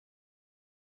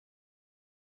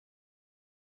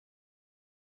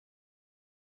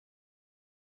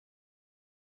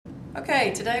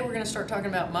Okay, today we're going to start talking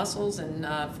about muscles, and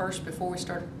first, before we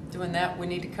start doing that, we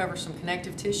need to cover some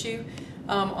connective tissue.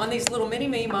 On these little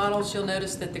mini-me models, you'll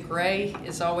notice that the gray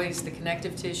is always the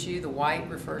connective tissue, the white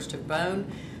refers to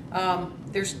bone.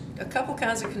 There's a couple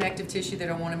kinds of connective tissue that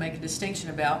I want to make a distinction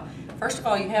about. First of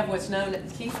all, you have what's known,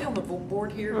 can you feel the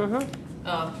board here?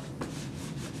 An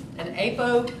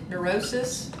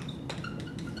aponeurosis.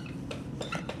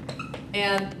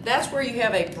 And that's where you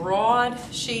have a broad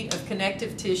sheet of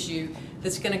connective tissue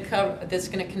that's going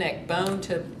to connect bone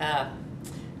to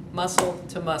muscle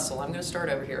to muscle. I'm going to start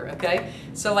over here, okay?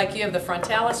 So like you have the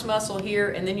frontalis muscle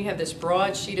here, and then you have this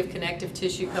broad sheet of connective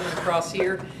tissue coming across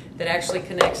here that actually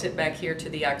connects it back here to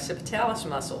the occipitalis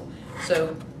muscle.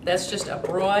 So that's just a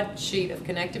broad sheet of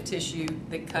connective tissue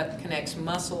that connects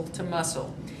muscle to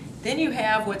muscle. Then you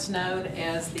have what's known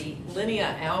as the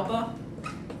linea alba.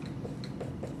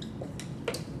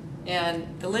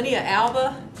 And the linea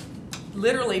alba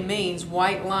literally means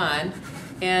white line.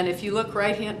 And if you look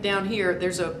right down here,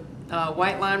 there's a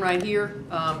white line right here.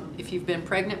 If you've been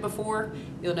pregnant before,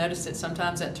 you'll notice that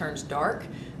sometimes that turns dark.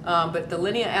 But the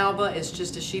linea alba is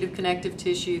just a sheet of connective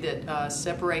tissue that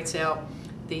separates out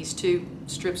these two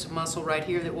strips of muscle right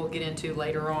here that we'll get into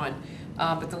later on.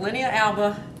 But the linea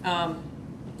alba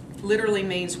literally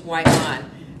means white line.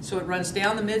 So it runs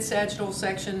down the mid-sagittal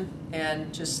section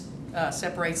and just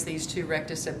separates these two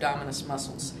rectus abdominis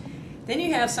muscles. Then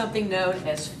you have something known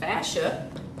as fascia.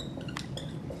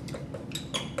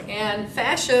 And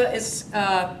fascia is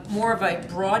more of a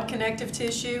broad connective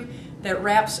tissue that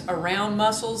wraps around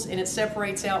muscles, and it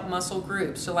separates out muscle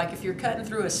groups. So like if you're cutting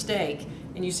through a steak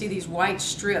and you see these white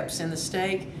strips in the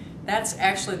steak, that's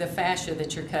actually the fascia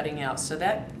that you're cutting out. So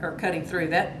that, or cutting through,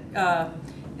 that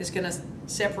is going to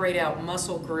separate out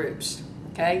muscle groups.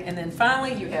 Okay, and then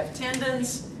finally you have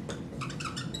tendons.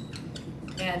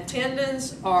 And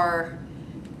tendons are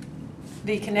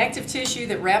the connective tissue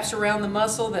that wraps around the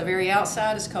muscle. The very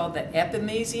outside is called the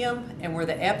epimysium, and where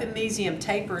the epimysium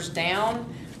tapers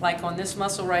down, like on this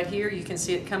muscle right here, you can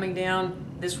see it coming down.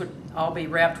 This would all be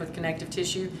wrapped with connective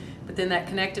tissue, but then that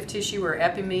connective tissue or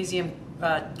epimysium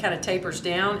kind of tapers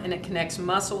down, and it connects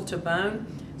muscle to bone.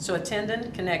 So a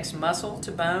tendon connects muscle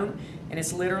to bone, and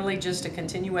it's literally just a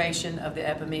continuation of the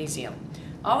epimysium.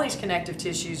 All these connective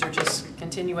tissues are just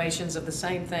continuations of the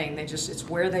same thing. It's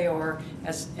where they are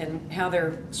and how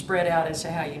they're spread out as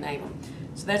to how you name them.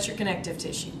 So that's your connective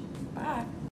tissue. Bye.